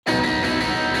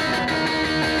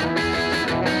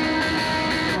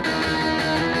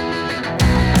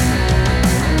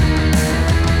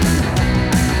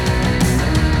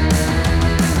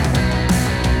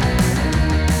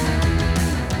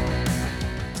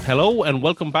Hello and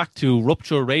welcome back to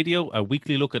Rupture Radio, a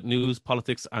weekly look at news,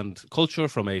 politics and culture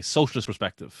from a socialist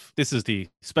perspective. This is the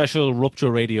special Rupture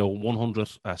Radio 100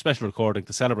 special recording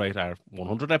to celebrate our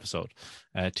 100th episode.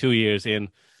 2 years in,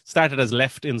 started as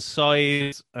Left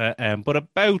Inside, but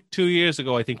about 2 years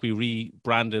ago, I think we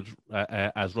rebranded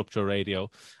as Rupture Radio.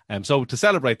 So to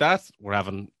celebrate that, we're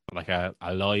having like a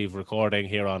live recording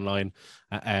here online,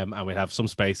 and we have some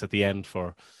space at the end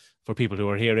for people who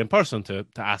are here in person to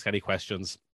ask any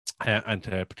questions. And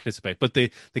to participate. But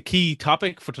the key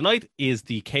topic for tonight is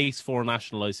the case for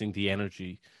nationalising the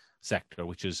energy sector,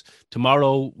 which is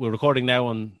tomorrow. We're recording now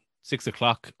on 6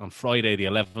 o'clock on Friday, the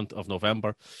 11th of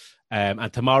November.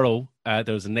 And tomorrow,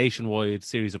 there's a nationwide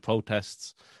series of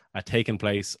protests taking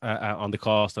place on the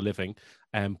cost of living.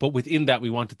 But within that,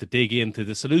 we wanted to dig into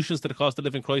the solutions to the cost of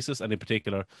living crisis, and in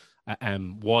particular,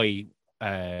 why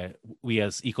we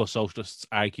as eco-socialists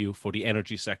argue for the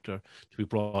energy sector to be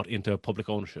brought into public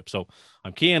ownership. So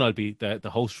I'm Cian, I'll be the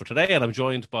host for today, and I'm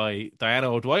joined by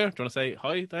Diana O'Dwyer. Do you want to say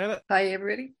hi, Diana? Hi,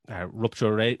 everybody.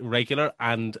 Rupture regular,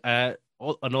 and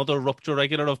another Rupture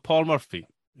regular of Paul Murphy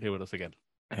here with us again.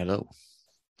 Hello.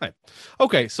 Hi.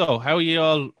 Okay, so how are you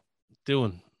all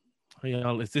doing?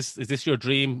 Is this your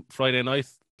dream Friday night?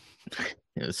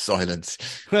 Silence.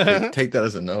 Take that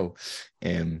as a no.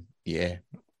 Yeah.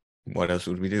 What else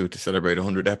would we do to celebrate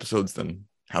 100 episodes than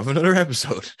have another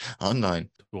episode online?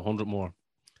 100 more.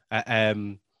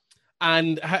 And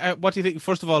what do you think,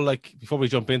 first of all, like before we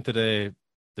jump into the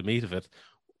meat of it,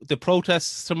 the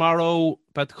protests tomorrow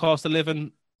about the cost of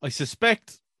living, I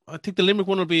think the Limerick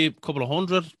one will be a couple of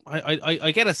hundred.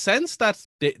 I get a sense that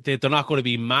they're not going to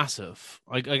be massive.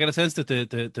 I get a sense that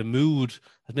the mood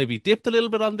has maybe dipped a little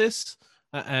bit on this.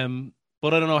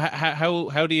 But I don't know,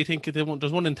 how do you think,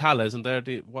 there's one in Tala, isn't there?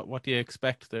 What do you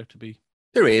expect there to be?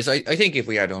 There is. I think if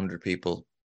we had 100 people,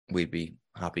 we'd be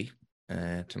happy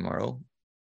tomorrow.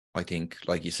 I think,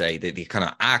 like you say, the kind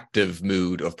of active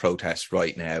mood of protest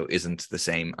right now isn't the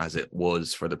same as it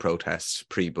was for the protests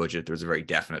pre-budget. There was a very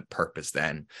definite purpose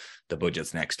then. The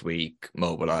budget's next week,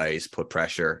 mobilise, put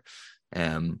pressure.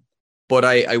 But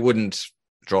I wouldn't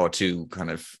draw too kind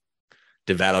of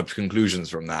developed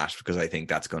conclusions from that, because I think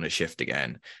that's going to shift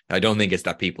again. I don't think it's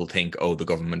that people think, oh, the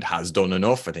government has done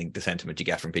enough. I think the sentiment you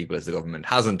get from people is the government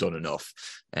hasn't done enough.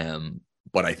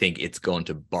 But I think it's going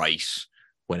to bite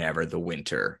whenever the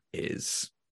winter is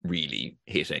really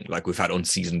hitting. Like, we've had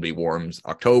unseasonably warm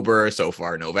October, so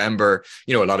far November.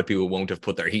 A lot of people won't have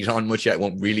put their heat on much yet,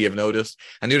 won't really have noticed.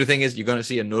 And the other thing is, you're going to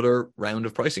see another round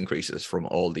of price increases from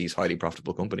all these highly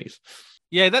profitable companies.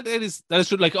 Yeah, that is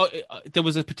true. Like, there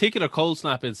was a particular cold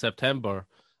snap in September,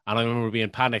 and I remember being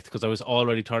panicked because I was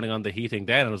already turning on the heating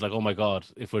then. And I was like, oh my God,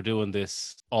 if we're doing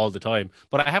this all the time.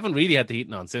 But I haven't really had the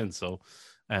heating on since. So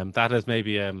that is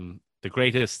maybe the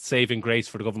greatest saving grace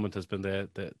for the government has been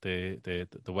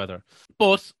the weather.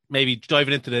 But maybe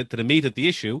diving into the meat of the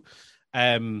issue,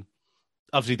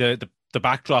 obviously the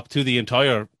backdrop to the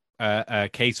entire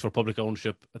case for public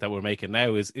ownership that we're making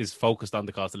now is focused on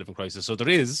the cost of living crisis. So there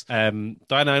is, Diana,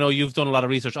 I know you've done a lot of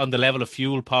research on the level of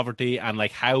fuel poverty and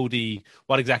like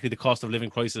what exactly the cost of living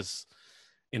crisis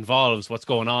involves, what's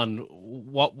going on.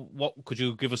 What could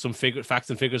you give us some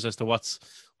facts and figures as to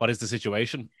what is the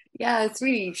situation? Yeah, it's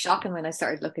really shocking when I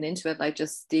started looking into it, like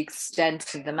just the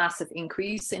extent of the massive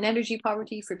increase in energy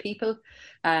poverty for people.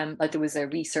 Like, there was a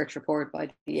research report by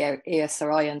the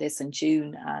ASRI on this in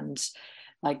June, and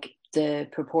like the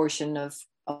proportion of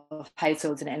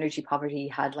households in energy poverty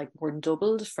had like more than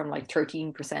doubled from like 13%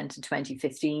 in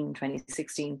 2015,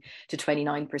 2016 to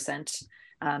 29%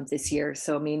 this year.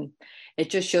 So, I mean,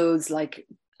 it just shows like,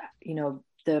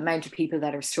 the amount of people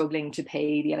that are struggling to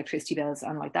pay the electricity bills.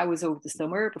 And like, that was over the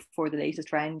summer before the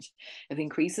latest round of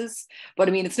increases. But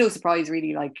I mean, it's no surprise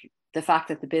really, like the fact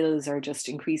that the bills are just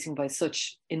increasing by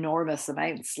such enormous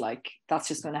amounts, like that's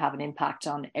just going to have an impact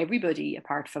on everybody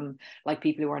apart from like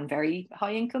people who are on very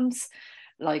high incomes.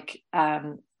 Like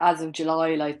as of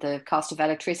July, like the cost of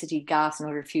electricity, gas and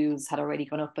other fuels had already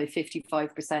gone up by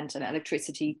 55%, and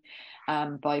electricity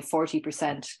by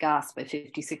 40%, gas by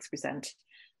 56%.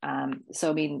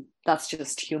 So, I mean, that's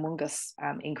just humongous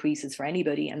increases for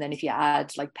anybody. And then if you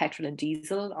add like petrol and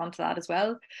diesel onto that as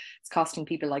well, it's costing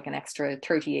people like an extra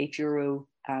 €38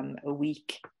 a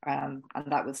week. And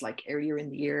that was like earlier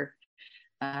in the year.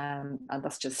 And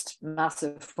that's just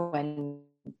massive when,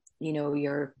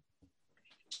 your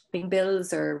shopping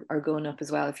bills are going up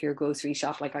as well. If you're a grocery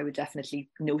shop, like I would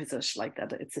definitely notice it, like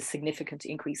that it's a significant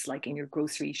increase like in your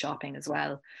grocery shopping as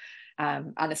well.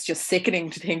 And it's just sickening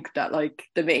to think that like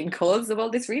the main cause of all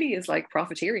this really is like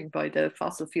profiteering by the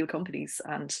fossil fuel companies.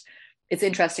 And it's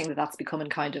interesting that that's becoming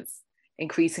kind of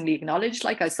increasingly acknowledged.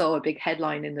 Like I saw a big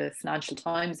headline in the Financial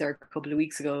Times there a couple of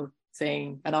weeks ago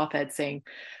saying, an op-ed saying,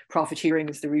 profiteering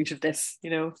is the root of this, you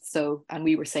know. So, and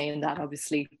we were saying that,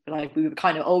 obviously, like we would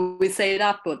kind of always say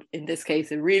that, but in this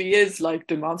case it really is like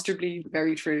demonstrably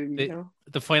very true, you know.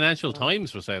 The Financial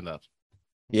Times were saying that.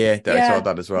 Yeah, I saw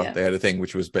that as well. Yeah. They had a thing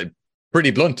which was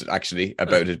pretty blunt, actually,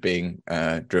 about it being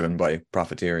driven by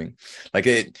profiteering. Like,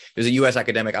 there's a US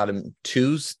academic, Adam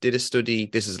Tooze, did a study.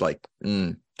 This is like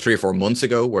 3 or 4 months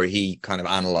ago, where he kind of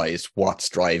analyzed what's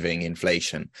driving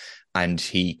inflation. And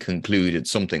he concluded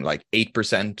something like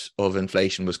 8% of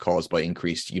inflation was caused by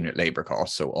increased unit labor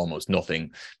costs. So almost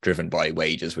nothing driven by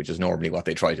wages, which is normally what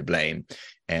they try to blame.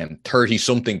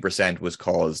 30-something% was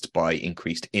caused by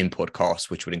increased input costs,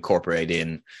 which would incorporate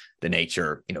in the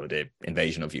nature, you know, the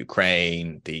invasion of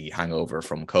Ukraine, the hangover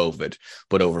from COVID.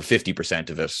 But over 50%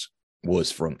 of it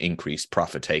was from increased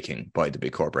profit taking by the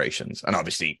big corporations. And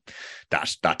obviously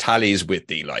that tallies with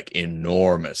the like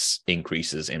enormous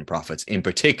increases in profits, in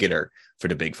particular for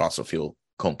the big fossil fuel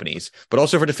companies, but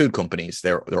also for the food companies.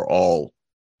 They're all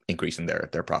increasing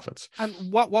their profits. And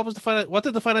what was what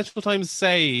did the Financial Times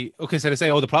say? Okay, so they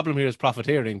say, the problem here is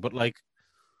profiteering, but like,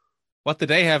 what did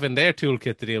they have in their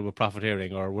toolkit to deal with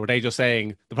profiteering? Or were they just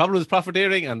saying the problem is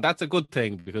profiteering and that's a good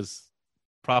thing because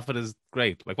profit is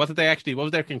great? Like, what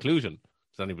was their conclusion?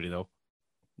 Does anybody know?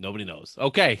 Nobody knows.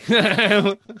 Okay.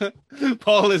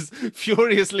 Paul is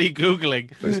furiously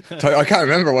Googling. I can't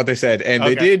remember what they said. And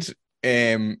Okay. they did.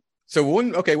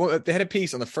 They had a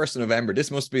piece on the 1st of November. This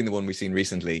must have been the one we've seen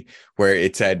recently, where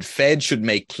it said Fed should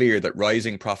make clear that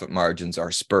rising profit margins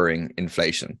are spurring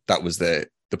inflation. That was the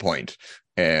point.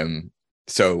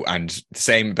 So, and the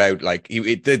same about like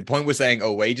the point was saying,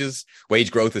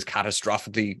 wage growth is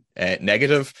catastrophically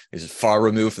negative. Is far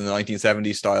removed from the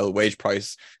 1970s style wage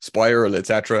price spiral,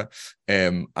 etc.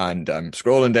 And I'm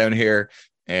scrolling down here.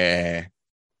 This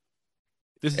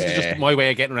is just my way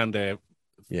of getting around the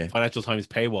Financial Times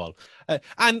paywall.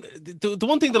 And the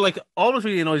one thing that like always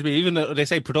really annoys me, even though they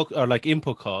say product or like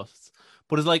input costs,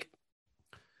 but it's like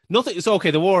nothing. So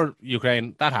okay, the war in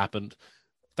Ukraine, that happened.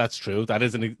 That's true. That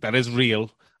is real.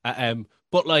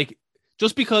 But like,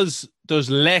 just because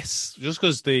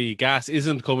the gas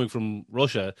isn't coming from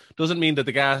Russia doesn't mean that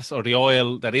the gas or the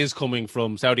oil that is coming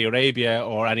from Saudi Arabia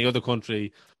or any other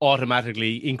country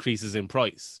automatically increases in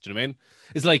price. Do you know what I mean?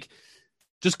 It's like,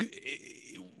 just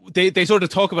they sort of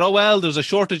talk about, there's a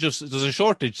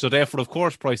shortage, so therefore of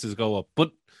course prices go up.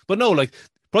 But no, like,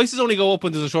 prices only go up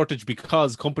when there's a shortage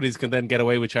because companies can then get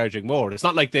away with charging more. It's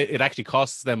not like it actually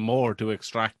costs them more to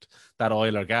extract that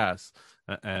oil or gas.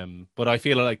 But I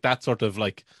feel like that sort of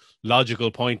like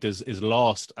logical point is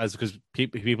lost, as because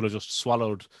people have just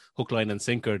swallowed hook, line, and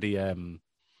sinker the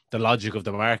logic of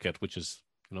the market, which is,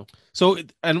 you know. So,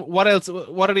 and what else?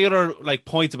 What are the other like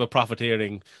points about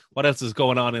profiteering? What else is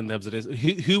going on in terms of this?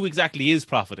 Who exactly is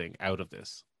profiting out of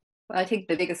this? Well, I think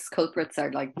the biggest culprits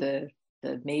are like the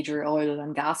major oil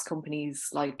and gas companies,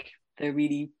 like the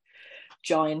really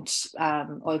giant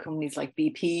oil companies like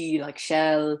BP, like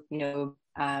Shell, you know,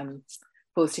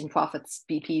 posting profits.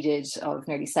 BP did of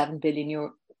nearly £7 billion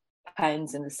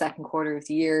in the second quarter of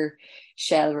the year.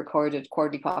 Shell recorded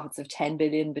quarterly profits of 10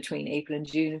 billion between April and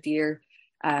June of the year.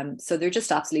 So they're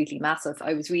just absolutely massive.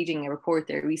 I was reading a report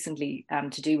there recently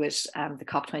to do with the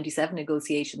COP27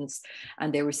 negotiations,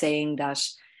 and they were saying that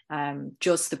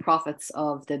just the profits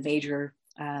of the major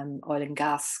oil and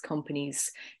gas companies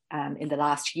in the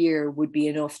last year would be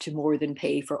enough to more than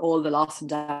pay for all the loss and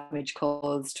damage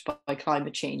caused by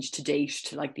climate change to date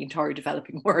to like the entire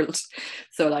developing world.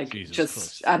 So like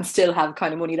still have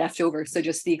kind of money left over. So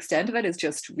just the extent of it is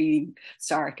just really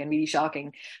stark and really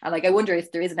shocking. And like, I wonder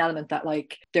if there is an element that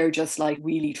like they're just like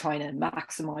really trying to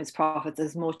maximize profits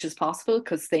as much as possible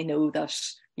because they know that,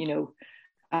 you know,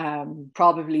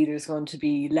 probably there's going to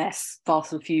be less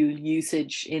fossil fuel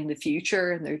usage in the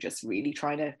future, and they're just really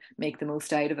trying to make the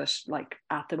most out of it like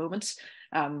at the moment.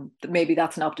 Maybe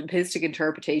that's an optimistic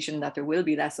interpretation that there will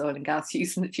be less oil and gas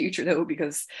use in the future though,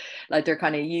 because like they're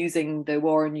kind of using the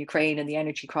war in Ukraine and the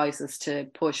energy crisis to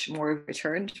push more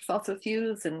return to fossil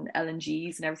fuels and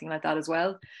LNGs and everything like that as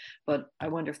well. But I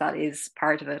wonder if that is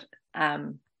part of it.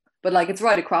 But like, it's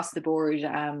right across the board.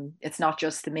 It's not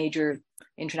just the major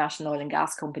international oil and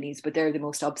gas companies, but they're the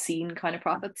most obscene kind of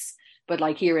profits. But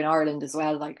like here in Ireland as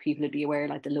well, like people would be aware,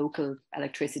 like the local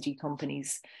electricity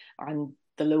companies and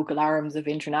the local arms of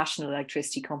international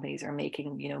electricity companies are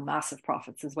making, you know, massive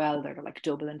profits as well. They're like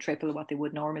double and triple what they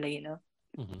would normally, you know.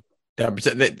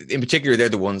 Mm-hmm. In particular, they're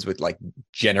the ones with like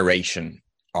generation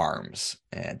arms.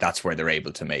 That's where they're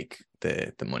able to make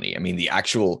the money. I mean, the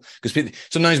actual, because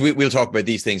sometimes we'll talk about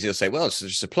these things. You'll say, well,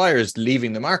 it's suppliers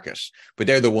leaving the market, but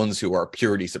they're the ones who are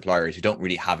purely suppliers who don't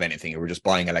really have anything, who are just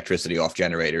buying electricity off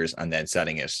generators and then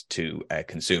selling it to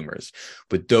consumers.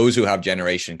 But those who have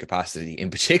generation capacity, in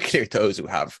particular those who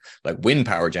have like wind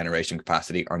power generation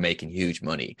capacity, are making huge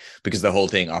money, because the whole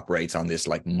thing operates on this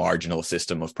like marginal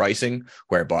system of pricing,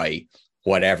 whereby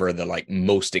whatever the like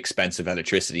most expensive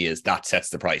electricity is, that sets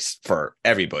the price for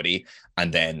everybody,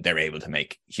 and then they're able to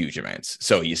make huge amounts.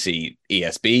 So you see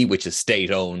ESB, which is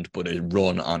state owned but is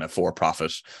run on a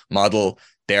for-profit model,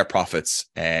 their profits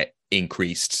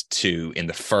increased to, in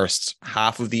the first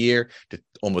half of the year, to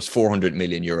almost 400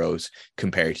 million euros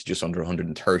compared to just under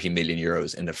 130 million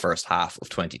euros in the first half of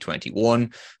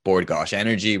 2021. Bord Gáis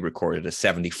Energy recorded a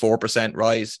 74%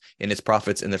 rise in its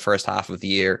profits in the first half of the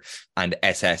year, and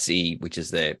SSE, which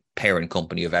is the parent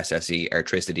company of SSE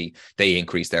Electricity, they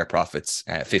increased their profits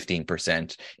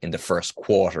 15% in the first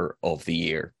quarter of the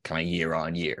year, kind of year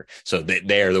on year. So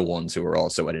they're the ones who are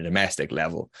also at a domestic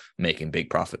level making big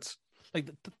profits. Like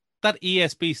that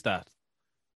ESB stat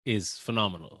is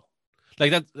phenomenal.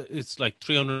 Like that, it's like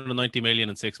 390 million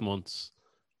in 6 months.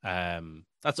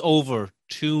 That's over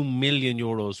 2 million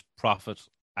euros profit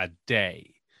a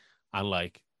day. And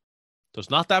like,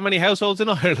 there's not that many households in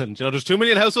Ireland. You know, there's 2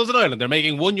 million households in Ireland. They're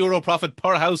making €1 profit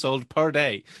per household per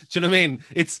day. Do you know what I mean?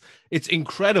 It's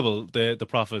incredible the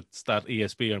profits that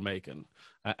ESB are making.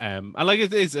 And like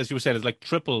it is, as you were saying, it's like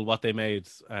triple what they made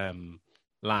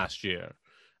last year.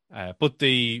 But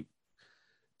the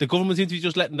government seems to be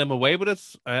just letting them away with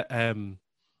it.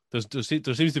 There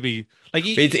seems to be like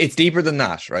it's deeper than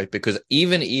that, right? Because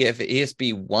even if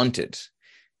ESB wanted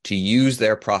to use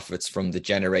their profits from the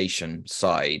generation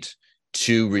side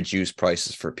to reduce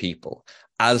prices for people,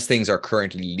 as things are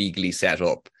currently legally set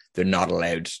up, they're not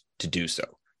allowed to do so.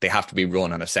 They have to be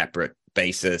run on a separate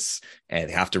basis.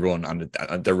 They have to run on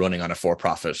they're running on a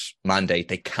for-profit mandate.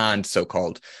 They can't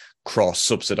so-called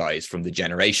cross-subsidize from the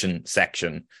generation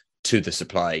section to the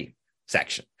supply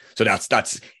section. So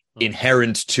that's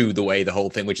inherent to the way the whole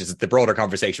thing, which is the broader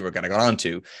conversation we're going to go on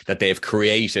to, that they've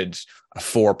created a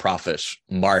for-profit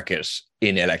market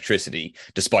in electricity,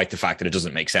 despite the fact that it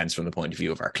doesn't make sense from the point of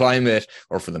view of our climate,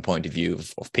 or from the point of view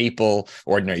of people,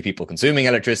 ordinary people consuming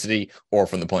electricity, or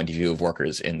from the point of view of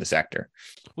workers in the sector.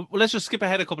 Well, let's just skip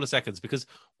ahead a couple of seconds, because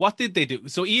what did they do?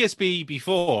 So ESB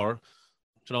before,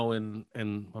 you know, in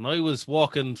when I was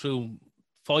walking through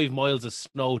 5 miles of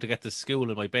snow to get to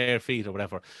school in my bare feet or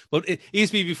whatever. But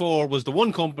ESB before was the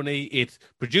one company. It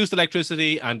produced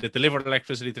electricity and it delivered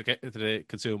electricity to the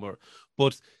consumer.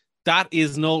 But that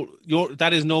is no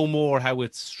more how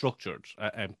it's structured.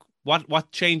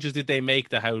 What changes did they make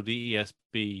to how the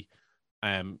ESB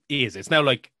is? It's now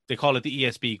like they call it the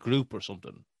ESB group or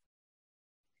something.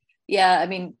 Yeah, I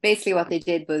mean, basically what they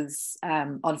did was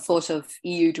on foot of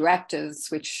EU directives,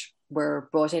 which were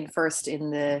brought in first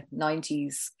in the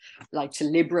 90s, like to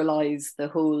liberalize the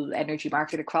whole energy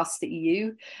market across the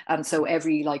EU. And so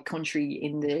every like country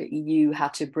in the EU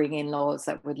had to bring in laws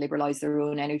that would liberalize their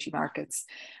own energy markets.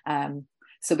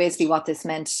 So basically what this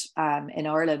meant in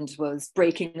Ireland was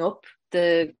breaking up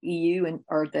the EU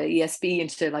or the ESB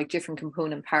into like different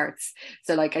component parts.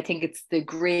 So like I think it's the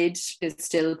grid is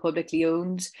still publicly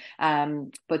owned,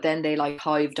 but then they like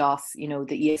hived off, you know,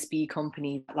 the ESB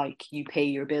company, like you pay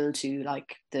your bill to,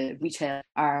 like the retail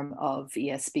arm of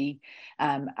ESB,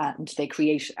 and they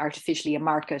create artificially a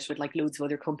market with like loads of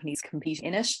other companies compete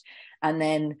in it. And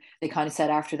then they kind of said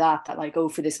after that like, oh,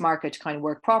 for this market to kind of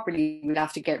work properly, we'd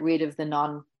have to get rid of the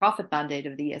non-profit mandate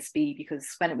of the ESB,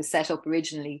 because when it was set up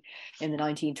originally in the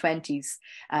 1920s,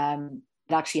 it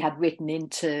actually had written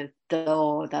into the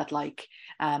law that like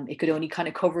it could only kind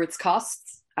of cover its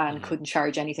costs and couldn't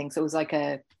charge anything. So it was like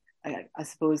I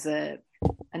suppose a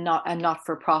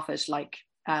not-for-profit like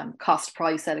cost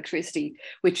price electricity,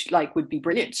 which like would be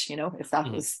brilliant, you know, if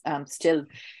that was still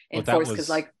in force, because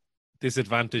like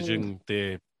disadvantaging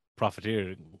the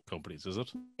profiteering companies, is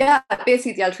it? Yeah,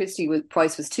 basically the electricity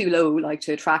price was too low, like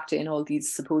to attract in all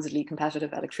these supposedly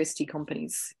competitive electricity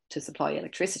companies to supply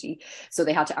electricity. So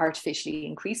they had to artificially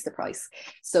increase the price.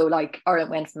 So like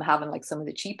Ireland went from having like some of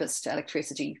the cheapest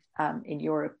electricity in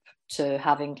Europe to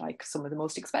having like some of the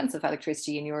most expensive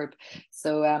electricity in Europe.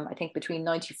 So I think between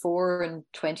 94 and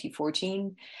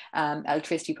 2014,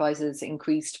 electricity prices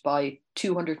increased by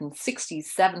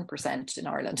 267% in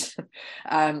Ireland.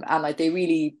 And like they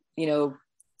really, you know,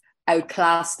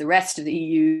 outclassed the rest of the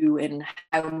EU in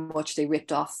how much they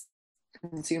ripped off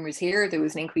consumers here. There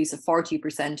was an increase of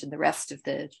 40% in the rest of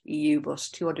the EU, but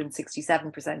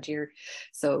 267% here.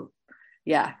 So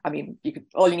yeah, I mean,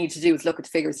 all you need to do is look at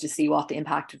the figures to see what the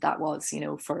impact of that was,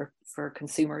 for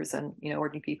consumers and,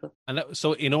 ordinary people. And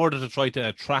so in order to try to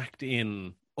attract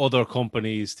in other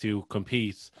companies to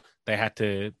compete, they had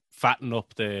to fatten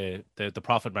up the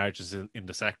profit margins in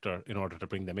the sector in order to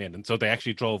bring them in. And so they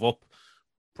actually drove up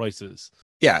prices.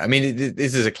 Yeah, I mean,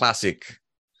 this is a classic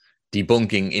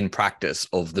debunking in practice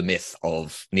of the myth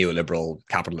of neoliberal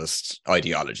capitalist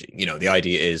ideology. The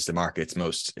idea is the market's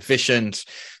most efficient.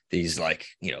 These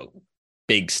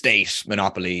big state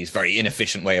monopolies, very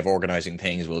inefficient way of organizing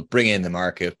things, will bring in the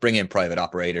market, bring in private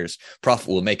operators, profit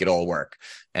will make it all work.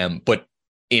 But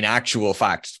in actual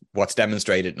fact, what's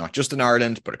demonstrated, not just in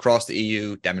Ireland, but across the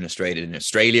EU, demonstrated in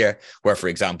Australia, where, for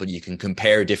example, you can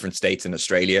compare different states in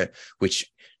Australia,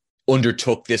 which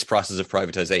undertook this process of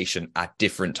privatization at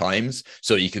different times.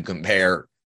 So you could compare,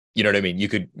 you know what I mean? You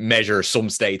could measure some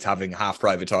states having half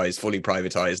privatized, fully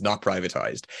privatized, not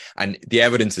privatized. And the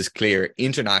evidence is clear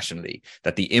internationally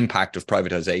that the impact of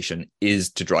privatization is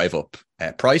to drive up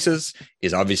prices,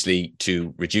 is obviously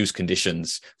to reduce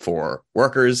conditions for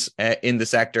workers in the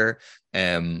sector,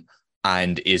 and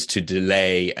is to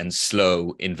delay and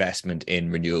slow investment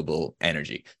in renewable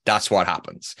energy. That's what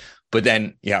happens. But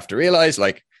then you have to realize,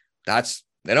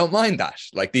 they don't mind that.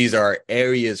 These are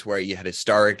areas where you had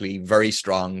historically very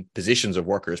strong positions of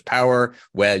workers' power,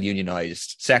 well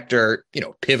unionized sector,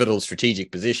 pivotal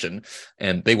strategic position.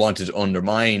 And they wanted to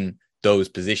undermine those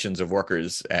positions of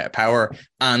workers' power,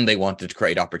 and they wanted to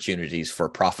create opportunities for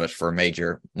profit for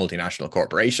major multinational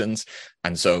corporations.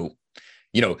 And so,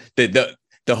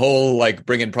 the whole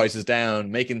bringing prices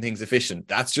down, making things efficient,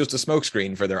 that's just a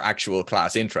smokescreen for their actual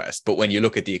class interest. But when you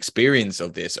look at the experience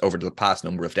of this over the past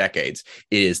number of decades,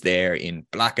 it is there in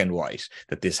black and white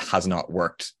that this has not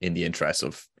worked in the interests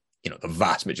of, the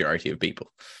vast majority of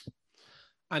people.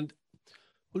 And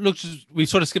look, we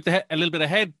sort of skipped a little bit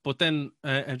ahead, but then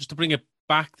just to bring it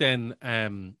back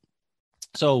then,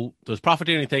 so there's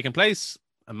profiteering taking place.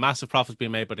 A massive profits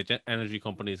being made by the energy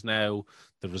companies now.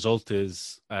 The result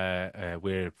is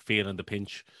we're feeling the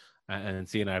pinch and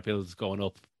seeing our bills going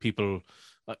up. People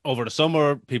over the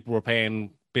summer, people were paying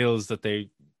bills that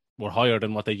they were higher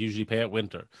than what they usually pay at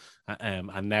winter,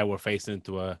 and now we're facing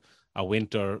into a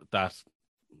winter that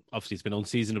obviously it's been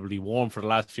unseasonably warm for the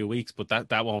last few weeks, but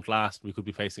that won't last. We could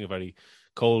be facing a very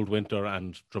cold winter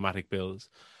and dramatic bills.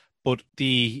 But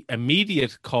the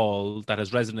immediate call that has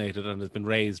resonated and has been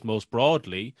raised most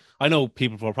broadly, I know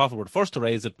People for Profit were the first to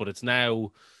raise it, but it's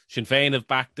now Sinn Féin have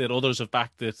backed it, others have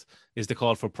backed it, is the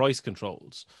call for price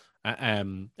controls.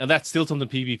 And that's still something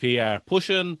PPP are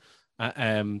pushing.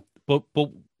 But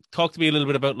talk to me a little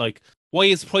bit about why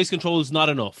is price controls not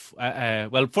enough?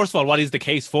 Well, first of all, what is the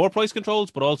case for price controls,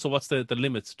 but also what's the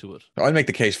limits to it? I'll make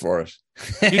the case for it.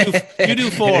 You do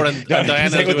for, and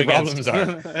Diana what the against. problems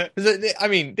are. I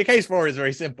mean, the case for is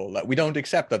very simple. That we don't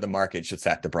accept that the market should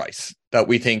set the price. That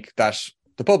we think that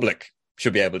the public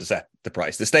should be able to set the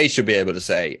price. The state should be able to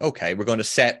say, okay, we're going to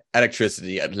set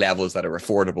electricity at levels that are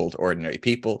affordable to ordinary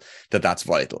people. That's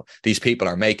vital. These people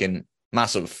are making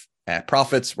massive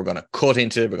profits. We're going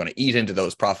to eat into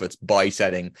those profits by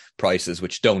setting prices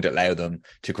which don't allow them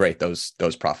to create those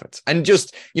profits. And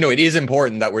just, it is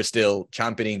important that we're still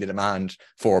championing the demand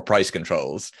for price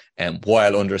controls, and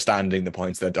while understanding the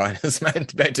points that Diana's meant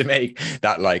to make,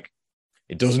 that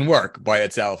it doesn't work by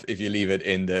itself if you leave it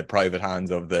in the private hands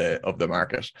of the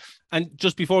market. And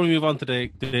just before we move on to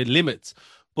the limits,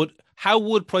 but how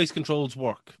would price controls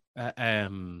work?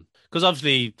 Because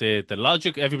obviously the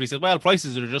logic, everybody says, well,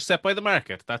 prices are just set by the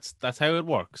market. That's how it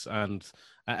works. And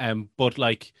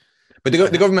but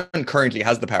the government currently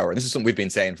has the power. And this is something we've been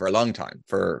saying for a long time,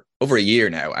 for over a year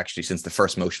now, actually, since the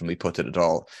first motion we put it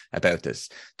all about this.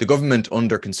 The government,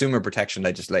 under consumer protection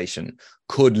legislation,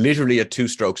 could literally at two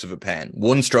strokes of a pen,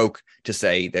 one stroke to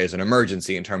say there's an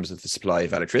emergency in terms of the supply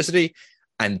of electricity,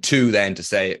 and two, then to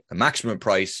say a maximum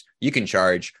price you can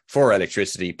charge for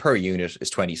electricity per unit is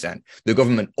 20 cents. The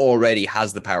government already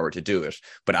has the power to do it,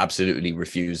 but absolutely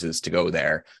refuses to go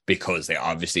there because they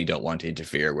obviously don't want to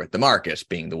interfere with the market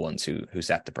being the ones who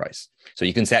set the price. So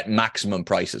you can set maximum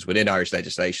prices within Irish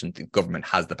legislation. The government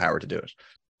has the power to do it.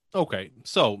 Okay,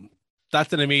 so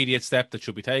that's an immediate step that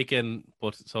should be taken.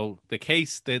 But so the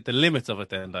case, the limits of it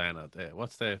then, Diana,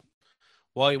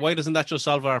 why doesn't that just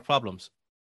solve our problems?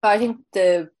 I think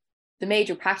the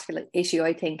major practical issue,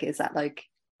 I think, is that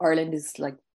Ireland is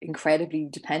incredibly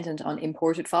dependent on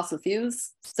imported fossil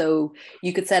fuels. So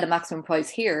you could set a maximum price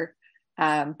here,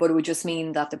 But it would just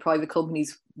mean that the private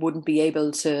companies wouldn't be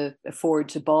able to afford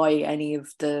to buy any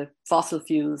of the fossil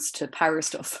fuels to power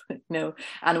stuff, and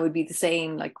it would be the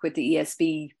same like with the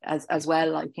ESB as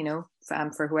well, like,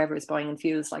 for whoever is buying in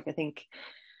fuels. Like I think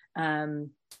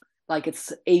like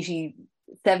it's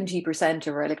 70%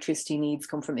 of our electricity needs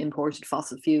come from imported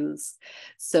fossil fuels.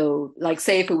 So like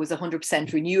say if it was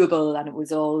 100% renewable and it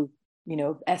was all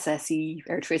SSE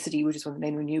Electricity, which is one of the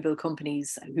main renewable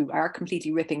companies who are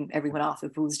completely ripping everyone off.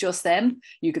 If it was just them,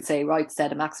 you could say, right,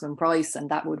 set a maximum price and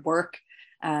that would work.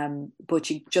 But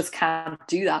you just can't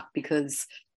do that because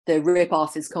the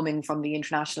rip-off is coming from the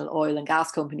international oil and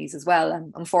gas companies as well.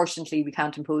 And unfortunately, we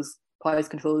can't impose price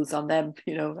controls on them,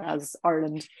 as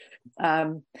Ireland.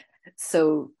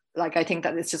 So like, I think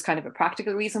that it's just kind of a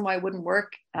practical reason why it wouldn't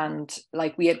work. And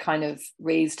like we had kind of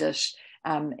raised it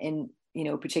in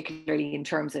particularly in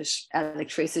terms of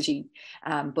electricity.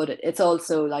 But it's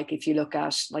also like, if you look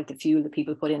at like the fuel that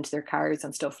people put into their cars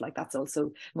and stuff, like that's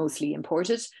also mostly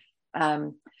imported.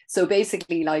 So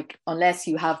basically, like, unless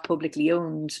you have publicly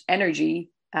owned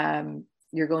energy,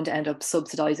 you're going to end up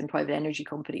subsidizing private energy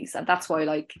companies. And that's why,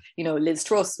 like, Liz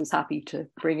Truss was happy to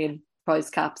bring in price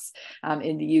caps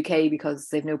in the UK, because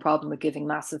they've no problem with giving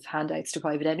massive handouts to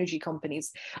private energy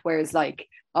companies, whereas like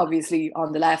obviously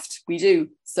on the left we do.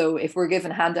 So if we're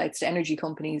giving handouts to energy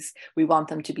companies, we want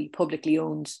them to be publicly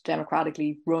owned,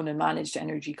 democratically run and managed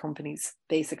energy companies,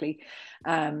 basically,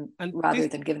 rather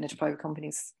than giving it to private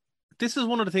companies. This is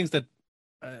one of the things that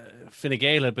Fine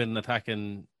Gael had been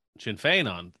attacking Sinn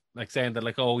Féin on, like saying that,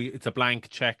 like, oh, it's a blank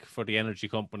check for the energy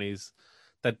companies,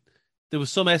 that there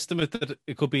was some estimate that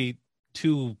it could be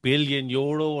 €2 billion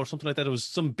or something like that. It was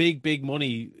some big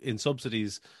money in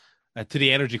subsidies to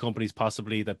the energy companies,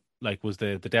 possibly, that like was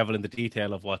the devil in the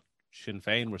detail of what Sinn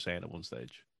Féin were saying at one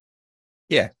stage.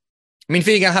 Yeah. I mean,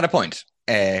 Fine Gael had a point.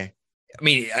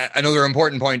 Another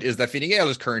important point is that Fine Gael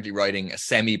is currently writing a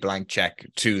semi-blank check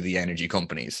to the energy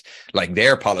companies. Like,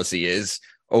 their policy is,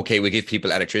 okay, we give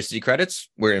people electricity credits.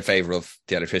 We're in favor of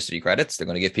the electricity credits. They're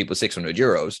going to give people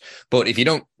 €600. But if you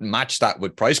don't match that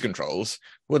with price controls,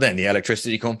 well, then the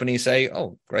electricity companies say,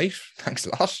 oh, great, thanks a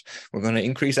lot. We're going to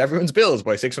increase everyone's bills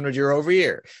by €600 every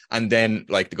year. And then,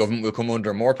 like, the government will come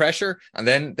under more pressure, and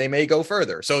then they may go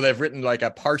further. So they've written like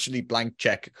a partially blank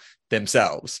check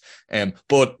themselves.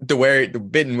 But the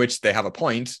bit in which they have a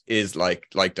point is like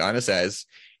Diana says,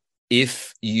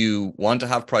 if you want to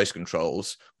have price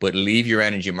controls, but leave your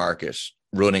energy market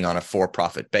running on a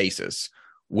for-profit basis,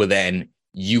 well, then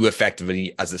you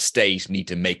effectively, as a state, need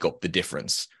to make up the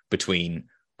difference between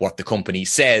what the company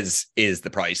says is the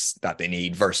price that they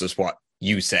need versus what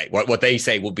you say, what they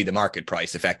say will be the market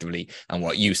price effectively, and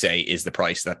what you say is the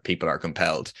price that people are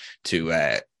compelled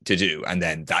to do. And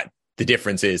then that the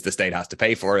difference is the state has to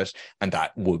pay for it, and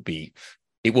that would be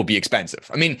expensive.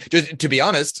 I mean, just to be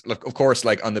honest, look, of course,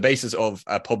 like, on the basis of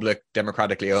a public,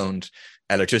 democratically owned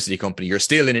electricity company, you're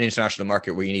still in an international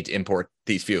market where you need to import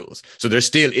these fuels. So there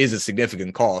still is a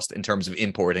significant cost in terms of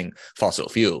importing fossil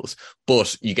fuels,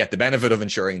 but you get the benefit of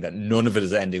ensuring that none of it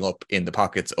is ending up in the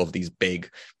pockets of these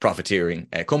big profiteering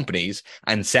companies.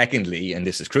 And secondly, and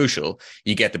this is crucial,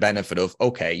 you get the benefit of,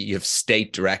 okay, you have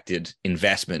state-directed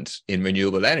investment in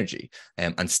renewable energy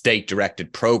and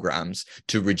state-directed programs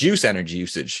to reduce energy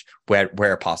usage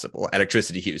where possible,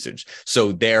 electricity usage.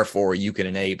 So therefore, you can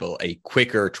enable a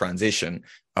quicker transition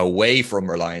away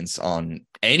from reliance on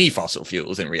any fossil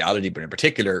fuels in reality, but in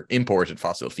particular imported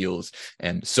fossil fuels,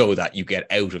 so that you get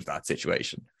out of that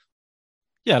situation.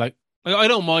 Yeah, like I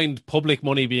don't mind public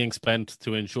money being spent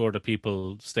to ensure that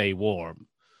people stay warm,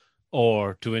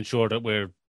 or to ensure that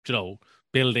we're,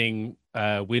 building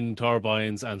wind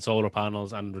turbines and solar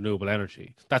panels and renewable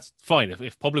energy. That's fine.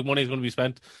 If public money is going to be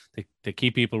spent to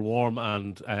keep people warm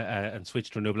and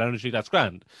switch to renewable energy, that's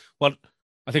grand. What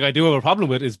I think I do have a problem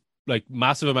with is like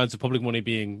massive amounts of public money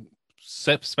being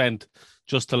spent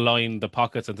just to line the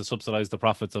pockets and to subsidize the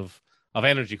profits of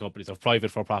energy companies, of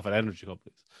private for-profit energy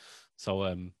companies. So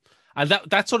and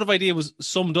that sort of idea was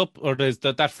summed up, or there's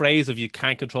that phrase of you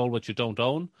can't control what you don't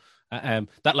own.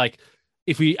 That, like,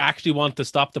 if we actually want to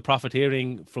stop the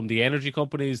profiteering from the energy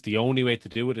companies, the only way to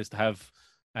do it is to have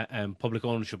public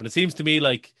ownership. And it seems to me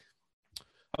like,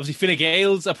 obviously, Fine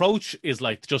Gael's approach is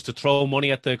like just to throw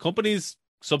money at the companies,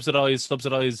 subsidize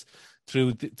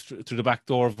through the back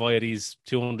door via these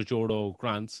 €200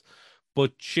 grants.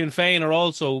 But Sinn Féin are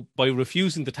also, by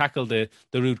refusing to tackle the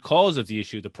root cause of the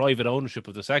issue, the private ownership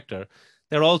of the sector,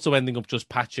 they're also ending up just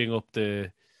patching up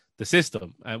the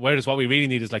system. Whereas what we really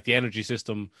need is like the energy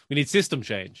system. We need system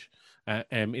change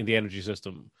in the energy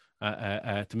system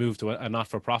to move to a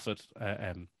not-for-profit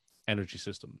energy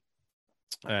system.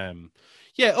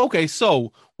 Yeah. Okay.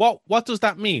 So what does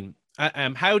that mean?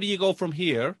 How do you go from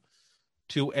here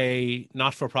to a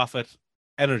not-for-profit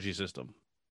energy system?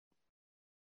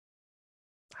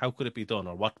 How could it be done,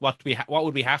 or what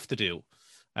would we have to do?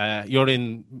 You're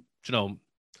in,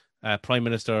 Prime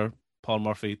Minister Paul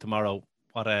Murphy tomorrow.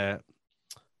 What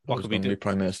could we do? Be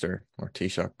Prime Minister or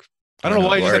Taoiseach. I don't know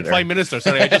why I just said Prime Minister.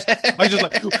 Sorry, I just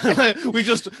like we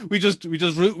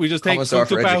just take Commissar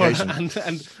for power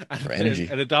Education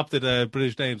and adopted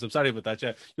British names. I'm sorry about that.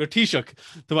 Yeah, you're Taoiseach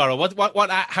tomorrow.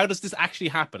 What? How does this actually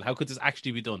happen? How could this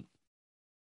actually be done?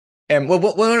 Well,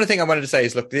 one other thing I wanted to say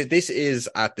is, look, this is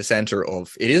at the center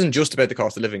of, it isn't just about the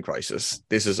cost of living crisis.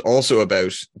 This is also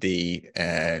about the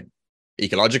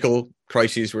ecological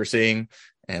crises we're seeing,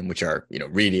 which are,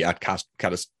 really at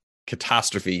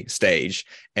catastrophe stage,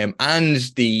 and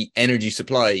the energy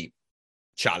supply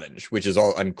challenge, which is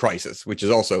crisis, which is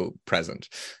also present.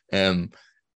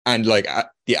 And like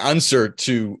the answer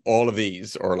to all of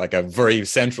these, or like a very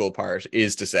central part,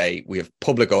 is to say we have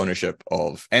public ownership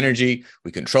of energy,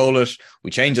 we control it,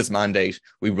 we change its mandate,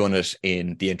 we run it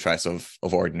in the interests of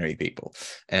ordinary people.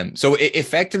 So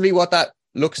effectively what that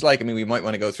looks like, I mean, we might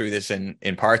want to go through this in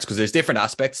parts because there's different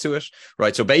aspects to it,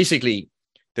 right? So basically,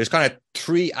 there's kind of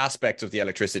three aspects of the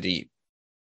electricity,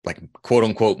 like quote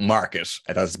unquote market,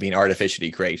 that has been artificially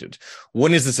created.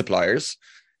 One is the suppliers.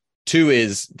 Two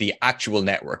is the actual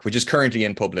network, which is currently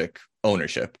in public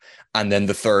ownership. And then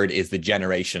the third is the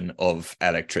generation of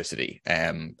electricity,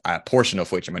 a portion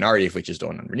of which, a minority of which, is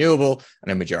done on renewable,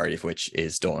 and a majority of which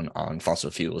is done on fossil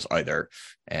fuels, either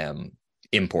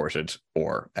imported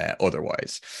or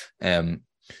otherwise.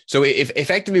 So if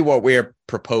effectively what we're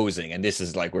proposing, and this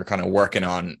is like, we're kind of working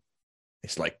on,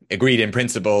 it's like agreed in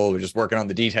principle, we're just working on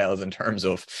the details in terms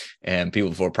of People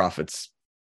Before Profits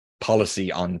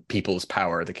policy on people's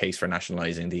power, the case for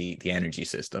nationalizing the energy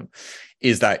system,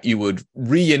 is that you would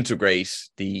reintegrate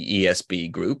the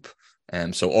ESB group.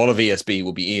 So all of ESB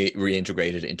will be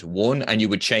reintegrated into one, and you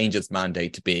would change its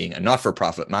mandate to being a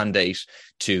not-for-profit mandate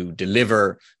to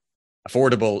deliver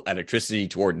affordable electricity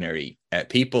to ordinary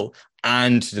people,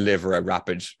 and to deliver a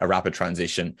rapid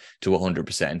transition to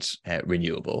 100%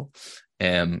 renewable.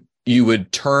 You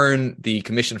would turn the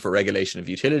Commission for Regulation of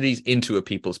Utilities into a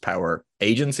people's power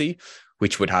agency,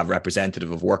 which would have representative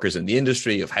of workers in the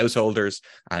industry, of householders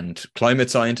and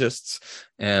climate scientists.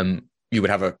 You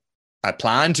would have a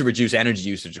plan to reduce energy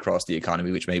usage across the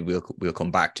economy, which maybe we'll come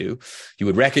back to. You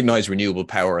would recognize renewable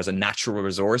power as a natural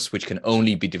resource, which can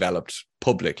only be developed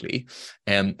publicly.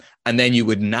 And then you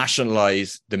would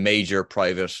nationalize the major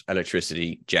private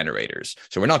electricity generators.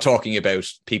 So we're not talking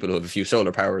about people who have a few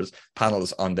solar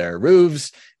panels on their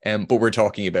roofs, but we're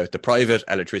talking about the private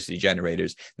electricity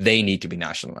generators. They need to be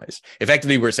nationalized.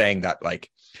 Effectively, we're saying that,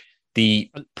 like,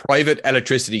 the private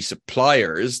electricity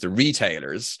suppliers, the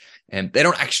retailers, they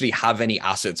don't actually have any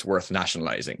assets worth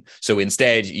nationalizing. So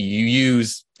instead, you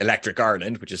use Electric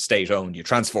Ireland, which is state-owned, you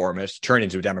transform it, turn it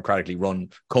into a democratically run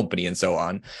company and so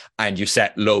on, and you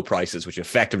set low prices, which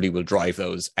effectively will drive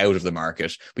those out of the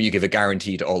market. But you give a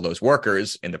guarantee to all those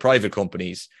workers in the private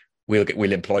companies,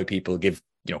 we'll employ people, give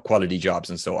quality jobs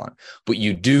and so on. But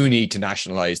you do need to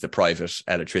nationalize the private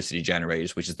electricity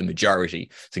generators, which is the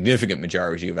significant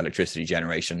majority of electricity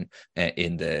generation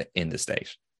in the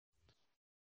state.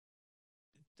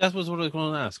 That was what I was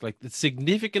going to ask. Like, the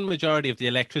significant majority of the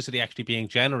electricity actually being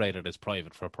generated is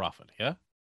private for profit, yeah?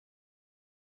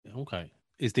 Okay.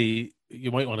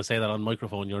 You might want to say that on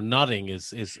microphone. Your nodding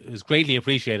is greatly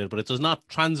appreciated, but it does not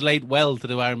translate well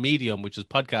to our medium, which is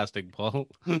podcasting, Paul.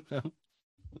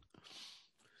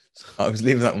 I was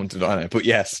leaving that one to Donna, but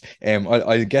yes,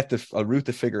 I'll root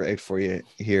the figure out for you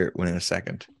here in a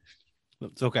second.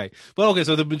 It's okay. Well, okay.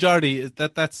 So the majority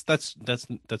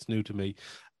that's new to me.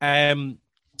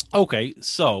 Okay.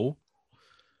 So,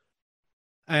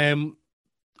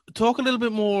 talk a little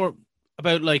bit more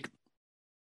about, like,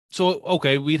 so,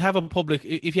 okay, we'd have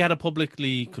if you had a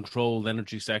publicly controlled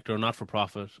energy sector, not for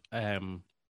profit,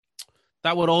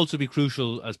 that would also be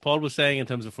crucial, as Paul was saying, in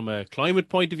terms of from a climate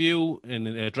point of view, in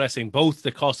addressing both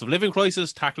the cost of living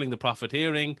crisis, tackling the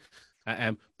profiteering,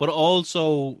 but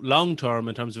also long term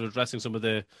in terms of addressing some of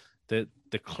the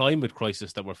climate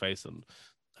crisis that we're facing.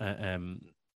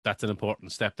 That's an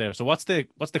important step there. So what's the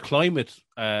climate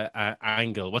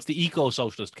angle? What's the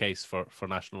eco-socialist case for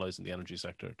nationalising the energy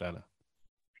sector, Dana?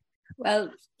 Well,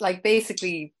 like,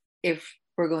 basically, if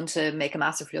we're going to make a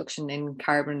massive reduction in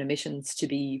carbon emissions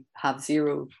to have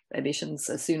zero emissions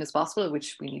as soon as possible,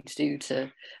 which we need to do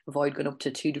to avoid going up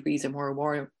to 2 degrees or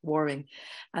more warming,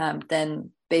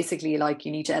 then basically like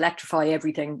you need to electrify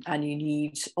everything, and you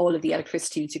need all of the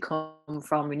electricity to come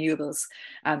from renewables.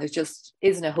 And there just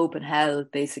isn't a hope in hell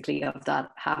basically of that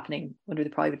happening under the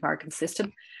private market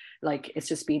system. Like it's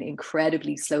just been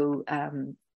incredibly slow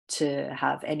to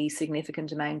have any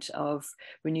significant amount of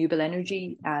renewable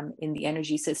energy in the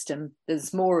energy system.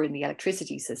 There's more in the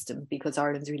electricity system because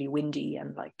Ireland's really windy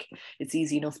and like it's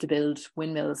easy enough to build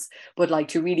windmills, but like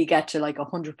to really get to like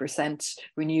 100%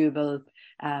 renewable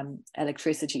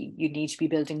electricity, you need to be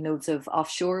building loads of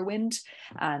offshore wind,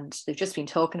 and they've just been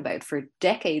talking about for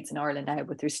decades in Ireland now,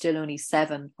 but there's still only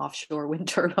 7 offshore wind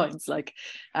turbines. Like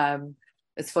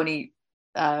it's funny,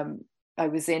 I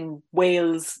was in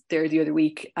Wales there the other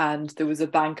week, and there was a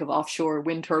bank of offshore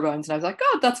wind turbines, and I was like,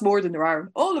 God, that's more than there are in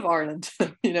all of Ireland.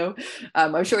 You know,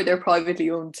 I'm sure they're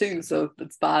privately owned too, so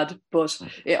it's bad. But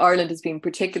Ireland has been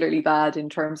particularly bad in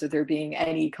terms of there being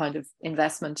any kind of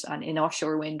investment and in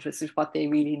offshore wind, which is what they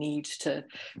really need to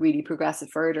really progress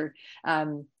it further.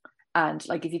 And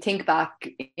like if you think back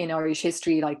in Irish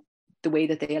history, like the way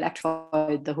that they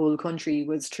electrified the whole country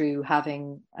was through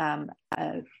having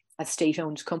a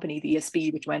state-owned company, the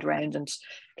ESB, which went around and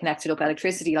connected up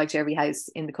electricity like to every house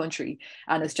in the country.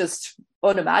 And it's just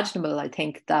unimaginable, I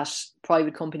think, that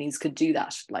private companies could do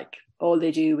that. Like all they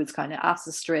do is kind of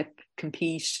asset strip,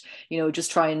 compete, you know,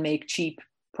 just try and make cheap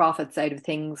profits out of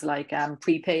things like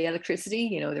prepay electricity.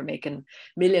 You know, they're making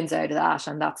millions out of that,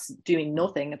 and that's doing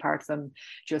nothing apart from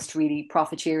just really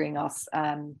profiteering off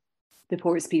the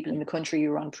poorest people in the country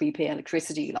who are on prepay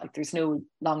electricity. Like there's no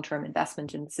long-term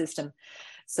investment in the system.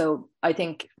 So I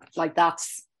think like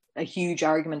that's a huge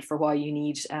argument for why you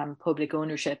need public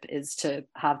ownership, is to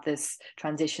have this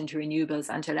transition to renewables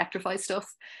and to electrify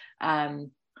stuff.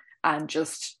 And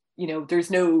just, you know,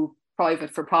 there's no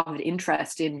for-profit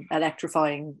interest in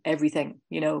electrifying everything,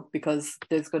 you know, because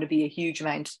there's going to be a huge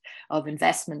amount of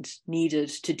investment needed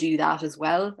to do that, as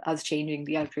well as changing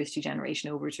the electricity generation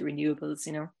over to renewables,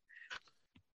 you know.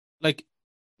 Like,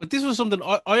 but this was something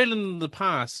Ireland in the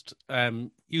past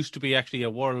used to be actually a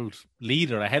world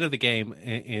leader, ahead of the game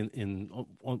in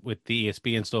with the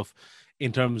ESB and stuff,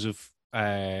 in terms of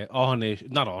in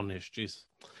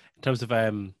terms of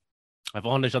I've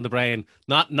Anish on the brain,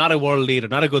 not a world leader,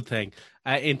 not a good thing.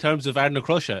 In terms of Ardna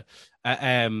Crusha,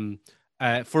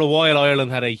 for a while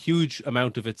Ireland had a huge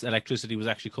amount of its electricity was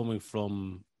actually coming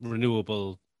from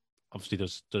renewable. Obviously,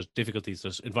 there's difficulties,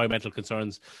 there's environmental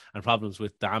concerns and problems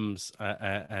with dams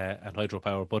and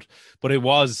hydropower, but it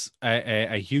was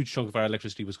a huge chunk of our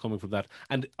electricity was coming from that.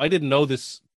 And I didn't know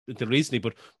this until recently,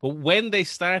 but when they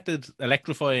started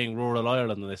electrifying rural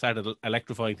Ireland and they started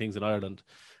electrifying things in Ireland,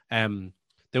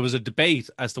 there was a debate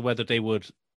as to whether they would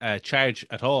charge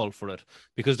at all for it,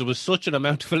 because there was such an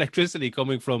amount of electricity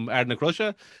coming from Ardna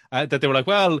Crusha that they were like,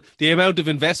 well, the amount of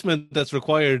investment that's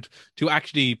required to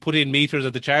actually put in meters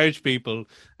and to charge people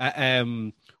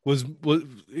was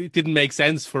it didn't make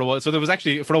sense for a while. So there was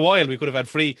actually, for a while, we could have had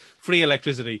free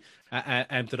electricity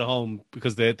to the home,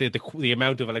 because the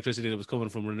amount of electricity that was coming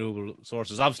from renewable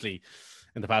sources. Obviously,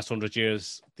 in the past 100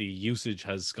 years, the usage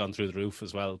has gone through the roof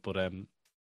as well. But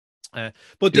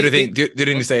the other thing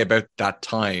to say about that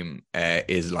time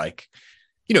is, like,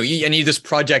 you know, you this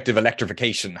project of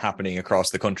electrification happening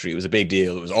across the country. It was a big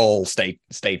deal. It was all state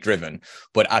driven.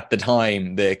 But at the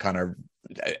time, the kind of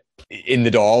in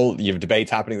the Dáil, you have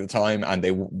debates happening at the time, and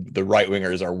the right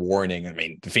wingers are warning. I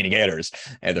mean, the Fine Gaelers,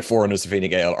 the foreigners of Fine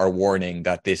Gael, are warning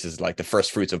that this is like the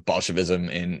first fruits of Bolshevism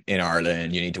in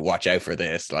Ireland. You need to watch out for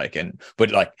this.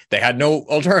 But they had no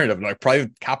alternative. Like,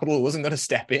 private capital wasn't going to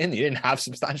step in. You didn't have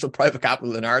substantial private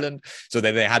capital in Ireland, so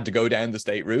they had to go down the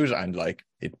state route, and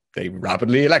they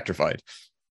rapidly electrified.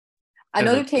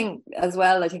 Another thing as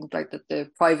well, I think, like, that the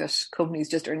private companies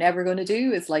just are never going to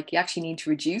do is, like, you actually need to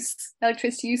reduce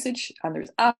electricity usage, and there's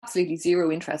absolutely zero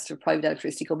interest of private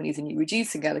electricity companies in you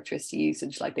reducing electricity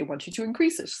usage. Like, they want you to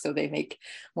increase it so they make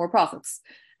more profits.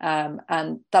 And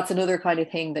that's another kind of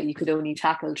thing that you could only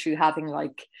tackle through having,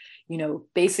 like, you know,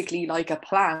 basically like a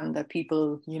plan that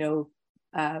people, you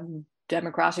know,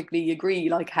 democratically agree,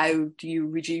 like, how do you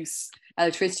reduce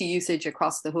electricity usage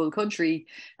across the whole country,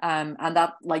 and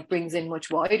that, like, brings in much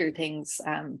wider things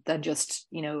than just,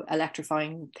 you know,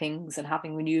 electrifying things and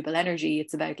having renewable energy.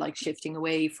 It's about, like, shifting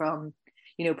away from,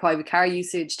 you know, private car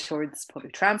usage towards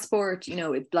public transport. You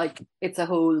know, it's a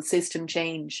whole system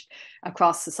change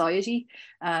across society,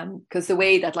 because the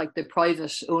way that, like, the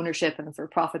private ownership and for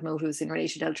profit motives in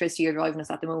relation to electricity are driving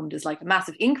us at the moment is, like, a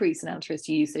massive increase in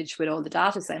electricity usage with all the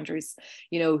data centers,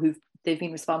 you know, who've they've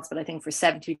been responsible, I think, for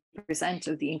 70%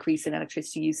 of the increase in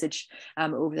electricity usage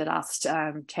over the last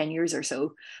 10 years or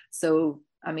so. So,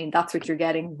 I mean, that's what you're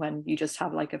getting when you just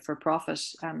have like a for-profit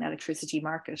electricity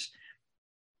market.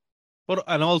 But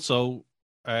and also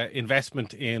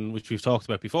investment in, which we've talked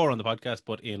about before on the podcast,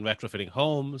 but in retrofitting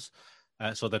homes,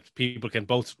 so that people can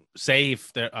both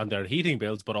save on their heating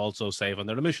bills, but also save on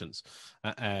their emissions,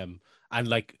 and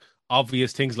like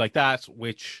obvious things like that,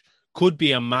 which could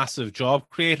be a massive job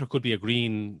creator, could be a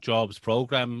green jobs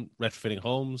program, retrofitting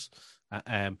homes,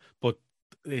 but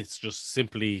it's just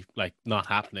simply like not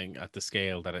happening at the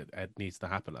scale that it needs to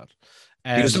happen at.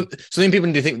 Something people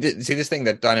need to think. See, this thing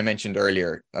that Dinah mentioned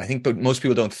earlier, I think, but most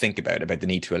people don't think about the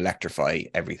need to electrify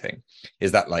everything.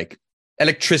 Is that like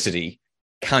electricity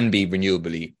can be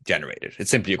renewably generated?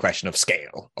 It's simply a question of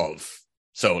scale of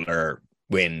solar,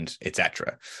 wind,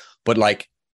 etc. But like,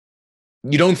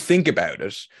 you don't think about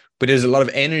it, but there's a lot of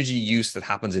energy use that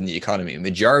happens in the economy. The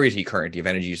majority currently of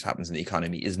energy use that happens in the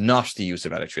economy is not the use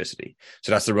of electricity.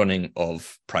 So that's the running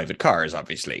of private cars,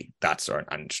 obviously,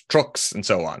 and trucks and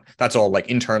so on. That's all like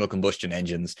internal combustion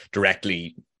engines,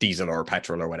 directly diesel or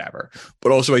petrol or whatever.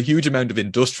 But also a huge amount of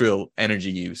industrial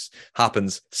energy use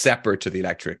happens separate to the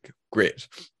electric grid.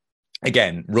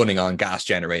 Again, running on gas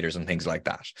generators and things like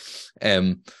that.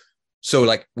 So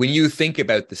like when you think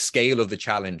about the scale of the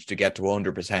challenge to get to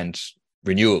 100%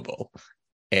 renewable,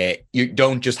 you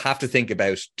don't just have to think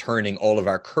about turning all of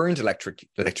our current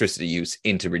electricity use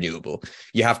into renewable.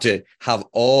 You have to have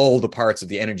all the parts of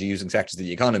the energy using sectors of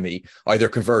the economy either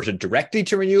converted directly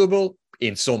to renewable.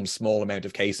 In some small amount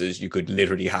of cases, you could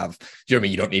literally have, you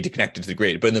don't need to connect it to the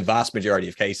grid, but in the vast majority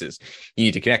of cases, you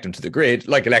need to connect them to the grid,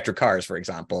 like electric cars, for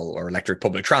example, or electric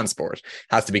public transport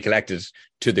has to be connected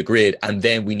to the grid. And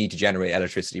then we need to generate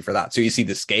electricity for that. So you see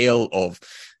the scale of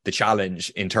the challenge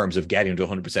in terms of getting to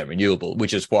 100% renewable,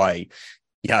 which is why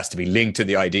it has to be linked to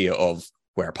the idea of,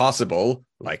 where possible,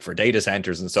 like for data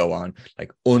centers and so on,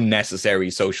 like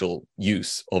unnecessary social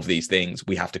use of these things,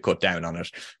 we have to cut down on it.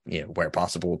 Where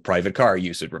possible, private car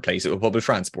use it, replace it with public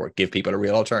transport, give people a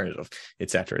real alternative,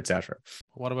 etc., etc.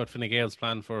 What about Fine Gael's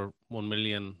plan for 1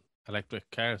 million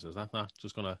electric cars? Is that not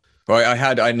just going to... Well, I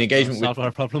had an engagement with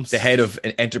our problems? The head of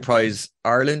Enterprise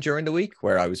Ireland during the week,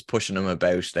 where I was pushing them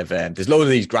about there's loads of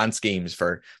these grant schemes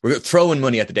we're throwing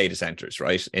money at the data centers,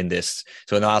 right? In this,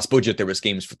 so in the last budget, there were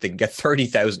schemes they can get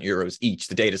 30,000 euros each,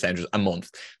 the data centers, a month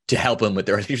to help them with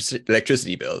their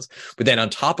electricity bills. But then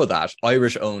on top of that,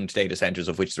 Irish-owned data centers,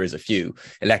 of which there is a few,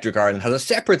 Electric Ireland has a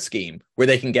separate scheme where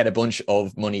they can get a bunch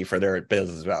of money for their bills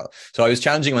as well. So I was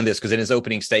challenging him on this because in his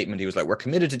opening statement, he was like, "We're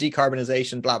committed to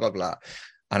decarbonization, blah blah blah."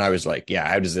 And I was like, yeah,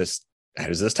 how does this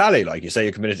tally? Like, you say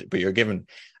you're committed, but you're given,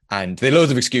 and they had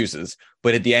loads of excuses.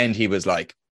 But at the end, he was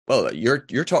like, well,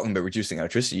 you're talking about reducing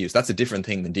electricity use. That's a different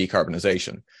thing than decarbonization.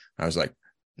 And I was like,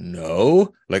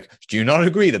 no, like, do you not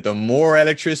agree that the more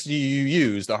electricity you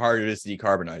use, the harder it is to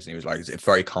decarbonize? And he was like, it's a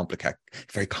very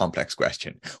complex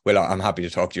question. Well, I'm happy to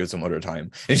talk to you at some other time.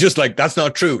 And it's just like, that's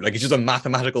not true. Like, it's just a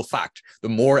mathematical fact. The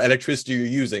more electricity you're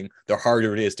using, the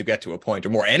harder it is to get to a point, or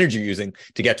more energy you're using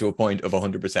to get to a point of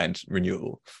 100%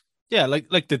 renewable. Yeah, like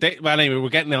well, anyway, we're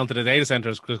getting onto the data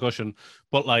centers discussion,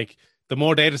 but like the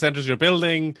more data centers you're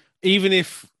building, even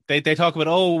if they talk about,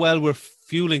 oh, well, we're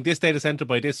fueling this data center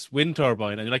by this wind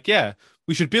turbine. And you're like, yeah,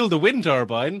 we should build a wind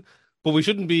turbine, but we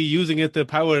shouldn't be using it to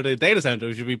power the data center.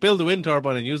 We should build a wind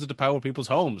turbine and use it to power people's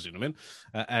homes, you know what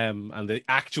I mean? And the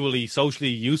actually socially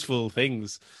useful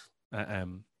things.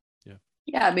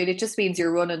 Yeah, I mean, it just means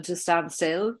you're running to stand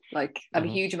still. Like, and a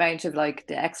huge amount of like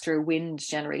the extra wind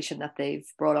generation that they've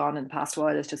brought on in the past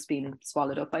while has just been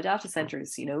swallowed up by data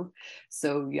centers,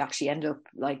 So you actually end up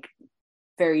like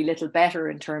very little better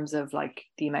in terms of like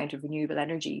the amount of renewable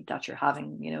energy that you're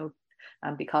having,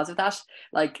 and because of that,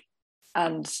 like,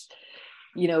 and,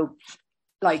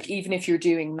 like, even if you're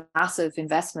doing massive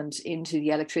investment into the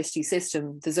electricity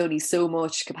system, there's only so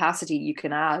much capacity you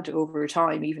can add over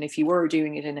time, even if you were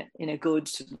doing it in a good,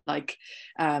 like,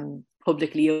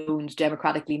 publicly owned,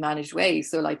 democratically managed way.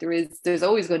 So like there's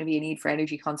always going to be a need for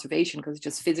energy conservation, because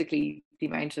just physically the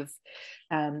amount of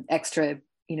extra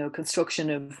construction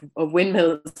of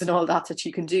windmills and all that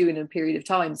you can do in a period of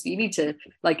time. So you need to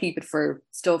like keep it for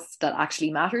stuff that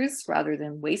actually matters, rather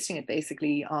than wasting it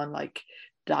basically on like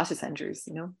data centers.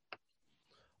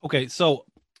 Okay, so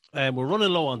we're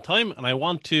running low on time, and I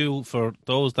want to, for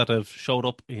those that have showed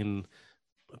up in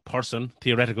person,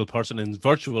 theoretical person, in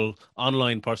virtual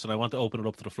online person, I want to open it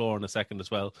up to the floor in a second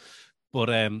as well, but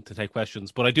to take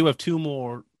questions. But I do have two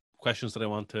more questions that I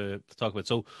want to talk about.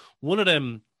 So one of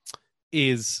them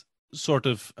is sort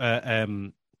of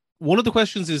one of the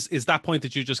questions is that point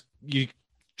that you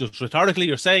just rhetorically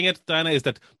you're saying it, Diana, is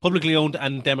that publicly owned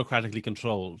and democratically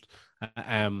controlled.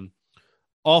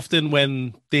 Often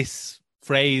when this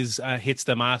phrase hits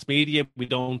the mass media, you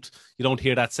don't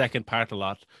hear that second part a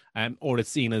lot, or it's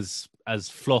seen as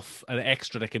fluff, an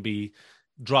extra that can be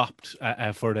dropped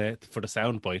for the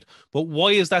soundbite. But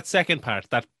why is that second part,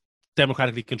 that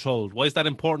democratically controlled, why is that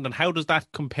important, and how does that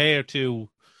compare to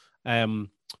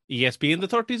ESB in the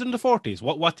 30s and the 40s?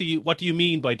 What do you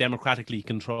mean by democratically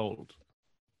controlled?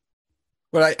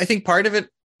 Well, I think part of it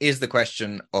is the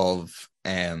question of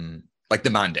like the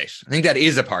mandate. I think that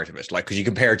is a part of it, like, because you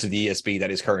compare it to the ESB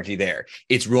that is currently there.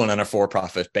 It's run on a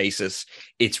for-profit basis.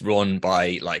 It's run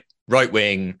by like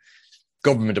right-wing,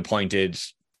 government-appointed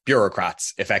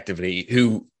bureaucrats, effectively,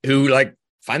 who like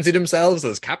fancy themselves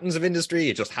as captains of industry.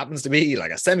 It just happens to be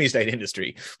like a semi-state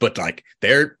industry, but like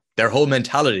their whole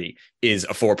mentality is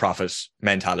a for-profit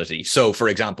mentality. So, for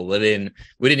example, within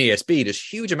ESB, there's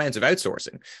huge amounts of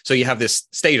outsourcing. So you have this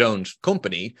state-owned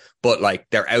company, but like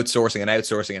they're outsourcing and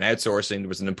outsourcing and outsourcing. There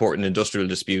was an important industrial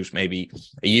dispute maybe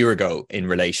a year ago in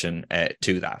relation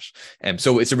to that.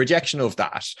 So it's a rejection of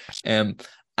that,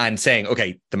 and saying,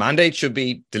 okay, the mandate should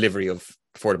be delivery of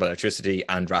affordable electricity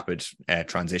and rapid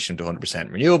transition to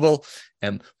 100% renewable.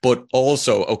 But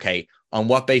also, okay, on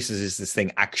what basis is this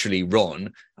thing actually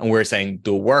run? And we're saying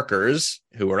the workers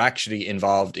who are actually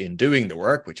involved in doing the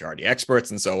work, which are the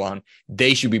experts and so on,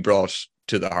 they should be brought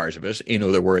to the heart of it. In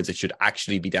other words, it should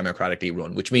actually be democratically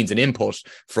run, which means an input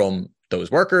from those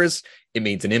workers. It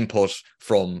means an input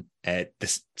from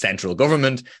the central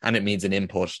government, and it means an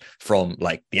input from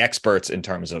like the experts in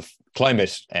terms of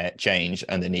climate change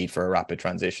and the need for a rapid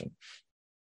transition.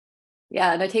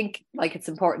 Yeah, and I think like it's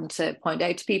important to point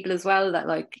out to people as well that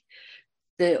like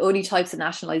the only types of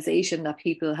nationalisation that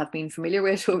people have been familiar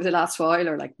with over the last while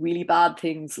are like really bad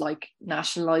things, like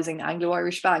nationalising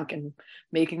Anglo-Irish Bank and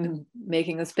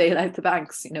making us bail out the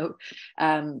banks, you know.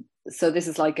 So this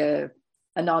is like a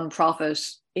non-profit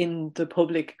in the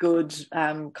public good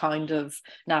kind of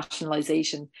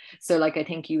nationalisation. So like I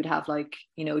think you would have like,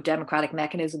 you know, democratic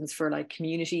mechanisms for like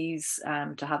communities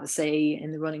to have a say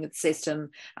in the running of the system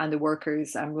and the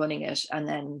workers running it, and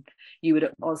then you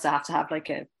would also have to have like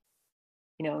a,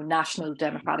 you know, national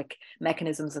democratic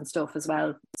mechanisms and stuff as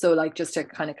well. So like just a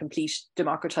kind of complete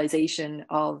democratization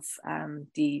of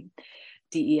the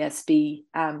ESB,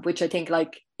 which I think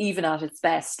like even at its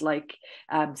best, like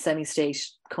semi-state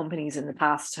companies in the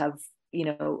past have, you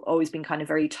know, always been kind of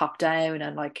very top down,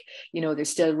 and like, you know, they're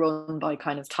still run by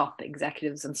kind of top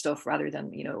executives and stuff rather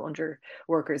than, you know, under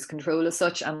workers' control as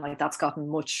such. And like that's gotten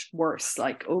much worse.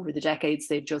 Like over the decades,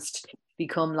 they've just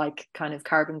become like kind of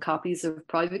carbon copies of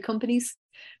private companies.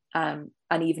 And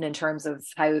even in terms of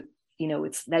how, you know,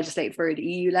 it's legislated for the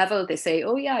EU level, they say,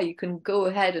 oh yeah, you can go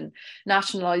ahead and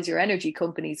nationalize your energy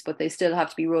companies, but they still have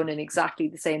to be run in exactly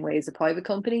the same way as a private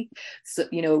company. So,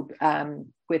 you know,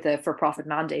 with a for-profit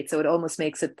mandate. So it almost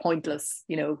makes it pointless,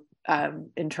 you know,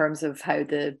 in terms of how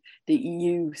the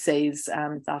EU says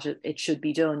that it should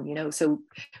be done, you know. So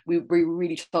we're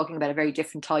really talking about a very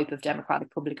different type of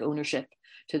democratic public ownership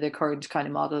to the current kind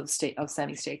of model of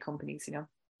semi-state companies, you know.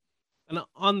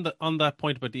 And on that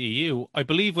point about the EU, I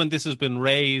believe when this has been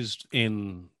raised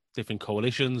in different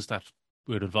coalitions that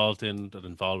we're involved in, that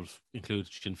include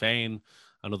Sinn Féin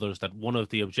and others, that one of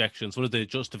the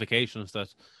justifications that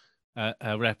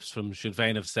reps from Sinn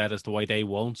Féin have said as to why they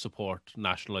won't support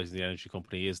nationalising the energy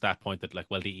company is that point that, like,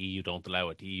 well, the EU don't allow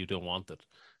it, the EU don't want it.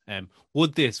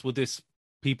 Would this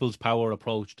people's power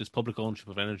approach, this public ownership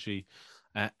of energy,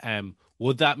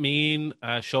 would that mean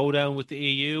a showdown with the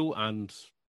EU? And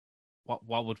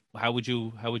how would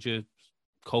you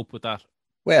cope with that?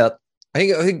 Well, I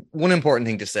think one important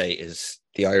thing to say is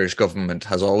the Irish government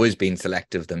has always been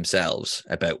selective themselves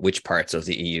about which parts of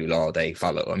the EU law they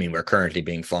follow. I mean, we're currently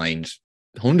being fined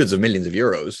hundreds of millions of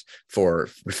euros for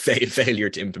failure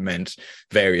to implement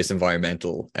various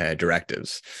environmental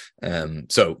directives.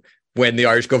 So when the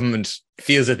Irish government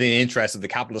feels it in the interest of the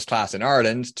capitalist class in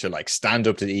Ireland to like stand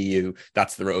up to the EU,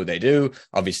 that's the road they do.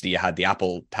 Obviously, you had the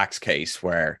Apple tax case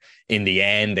where in the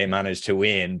end they managed to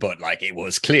win, but like it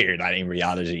was clear that in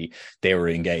reality they were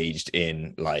engaged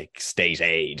in like state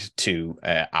aid to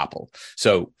Apple.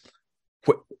 So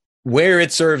where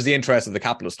it serves the interest of the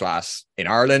capitalist class in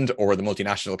Ireland or the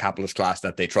multinational capitalist class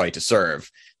that they try to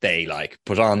serve, they like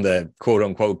put on the quote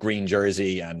unquote green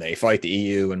jersey and they fight the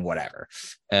EU and whatever.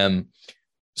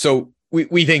 So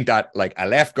we think that like a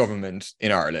left government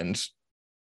in Ireland,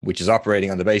 which is operating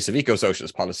on the basis of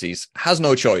eco-socialist policies, has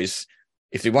no choice.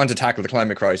 If they want to tackle the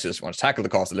climate crisis, want to tackle the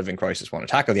cost of living crisis, want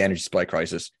to tackle the energy supply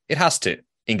crisis, it has to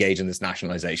engage in this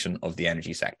nationalisation of the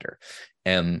energy sector.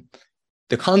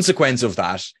 the consequence of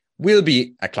that will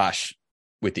be a clash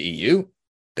with the EU.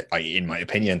 In my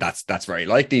opinion, that's very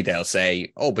likely. They'll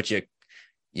say, "Oh, but you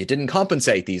didn't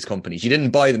compensate these companies. You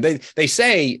didn't buy them." They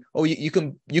say, "Oh, you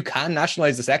can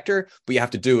nationalize the sector, but you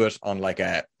have to do it on like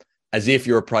as if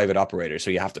you're a private operator.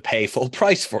 So you have to pay full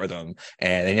price for them,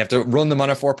 and then you have to run them on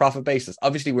a for-profit basis."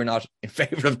 Obviously, we're not in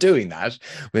favor of doing that.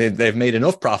 They've made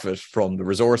enough profit from the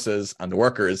resources and the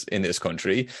workers in this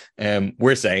country.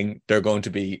 We're saying they're going to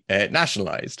be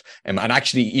nationalized. And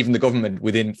actually, even the government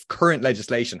within current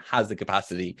legislation has the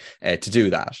capacity to do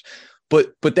that.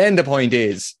 But then the point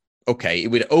is, okay, it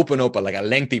would open up a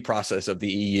lengthy process of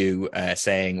the EU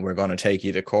saying we're going to take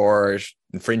you to court,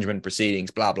 infringement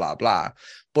proceedings, blah, blah, blah.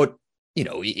 But,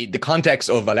 the context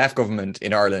of a left government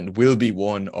in Ireland will be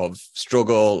one of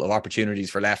struggle, of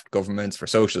opportunities for left governments, for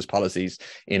socialist policies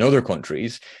in other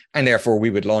countries. And therefore, we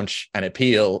would launch an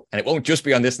appeal, and it won't just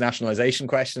be on this nationalisation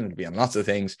question, it'll be on lots of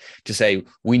things, to say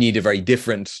we need a very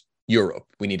different Europe.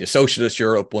 We need a socialist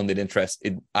Europe, one that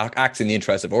acts in the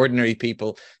interest of ordinary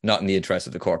people, not in the interest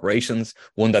of the corporations,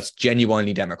 one that's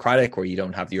genuinely democratic, where you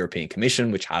don't have the European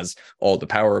Commission, which has all the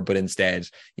power, but instead,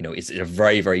 it's a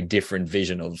very, very different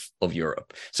vision of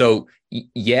Europe. So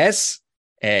yes,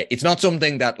 it's not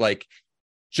something that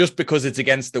just because it's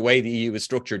against the way the EU is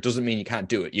structured doesn't mean you can't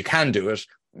do it. You can do it.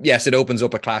 Yes, it opens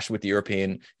up a clash with the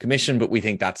European Commission, but we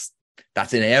think that's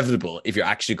inevitable if you're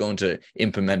actually going to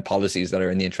implement policies that are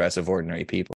in the interest of ordinary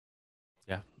people.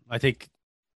 Yeah, I think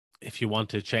if you want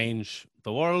to change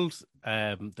the world,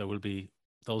 there will be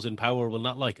those in power will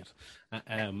not like it.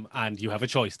 And you have a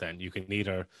choice then. You can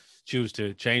either choose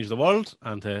to change the world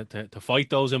and to fight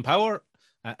those in power,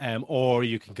 or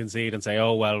you can concede and say,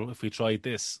 oh, well, if we tried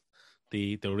this,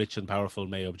 the rich and powerful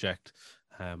may object.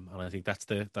 And I think that's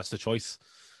the choice.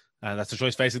 That's the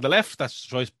choice facing the left. That's the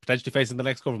choice potentially facing the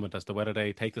next government as to whether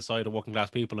they take the side of working class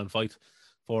people and fight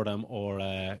for them, or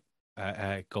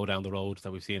go down the road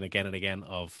that we've seen again and again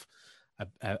of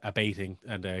abating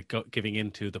and giving in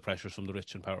to the pressures from the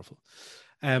rich and powerful.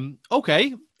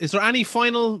 Okay, is there any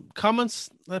final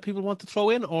comments that people want to throw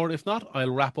in, or if not,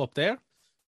 I'll wrap up there.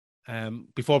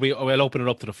 Before we'll open it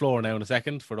up to the floor now in a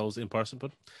second for those in person.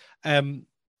 But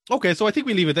okay, so I think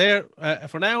we leave it there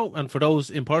for now, and for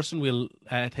those in person, we'll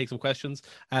take some questions.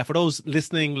 For those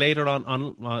listening later on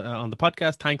the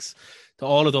podcast, thanks to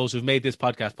all of those who've made this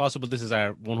podcast possible. This is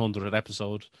our 100th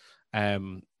episode.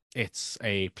 It's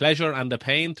a pleasure and a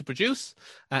pain to produce,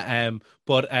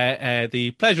 but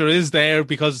the pleasure is there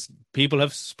because people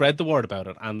have spread the word about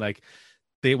it, and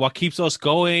what keeps us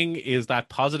going is that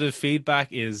positive feedback,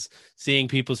 is seeing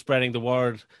people spreading the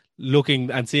word, looking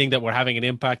and seeing that we're having an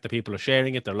impact, that people are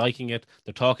sharing it, they're liking it,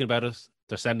 they're talking about it,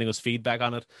 they're sending us feedback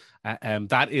on it.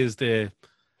 That is the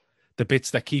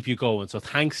bits that keep you going. So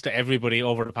thanks to everybody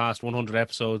over the past 100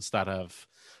 episodes that have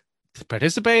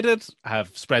participated,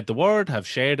 have spread the word, have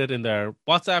shared it in their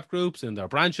WhatsApp groups, in their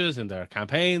branches, in their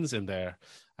campaigns, in their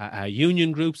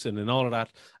union groups, and in all of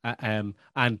that.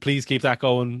 And please keep that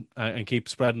going and keep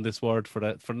spreading this word for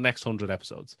the next 100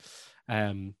 episodes.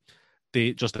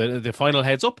 The final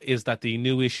heads up is that a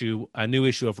new issue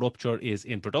of Rupture is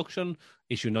in production.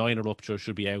 Issue 9 of Rupture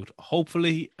should be out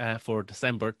hopefully for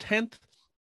December 10th.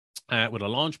 With a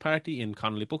launch party in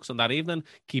Connolly Books on that evening.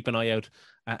 Keep an eye out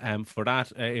for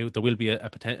that. There will be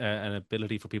an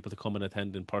ability for people to come and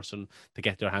attend in person to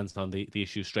get their hands on the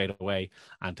issue straight away,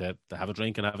 and to have a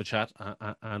drink and have a chat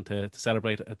and to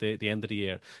celebrate at the end of the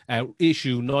year.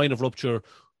 Issue 9 of Rupture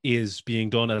is being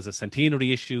done as a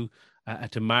centenary issue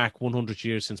to mark 100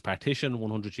 years since partition,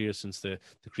 100 years since the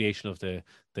creation of the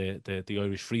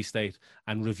Irish Free State,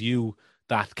 and review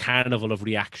that carnival of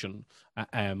reaction.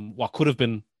 What could have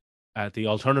been the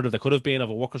alternative that could have been of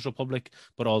a workers' republic,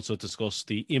 but also discuss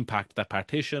the impact that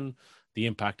partition, the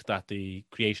impact that the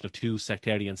creation of two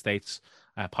sectarian states,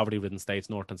 poverty-ridden states,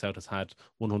 North and South, has had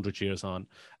 100 years on.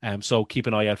 So keep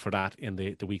an eye out for that in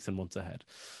the weeks and months ahead.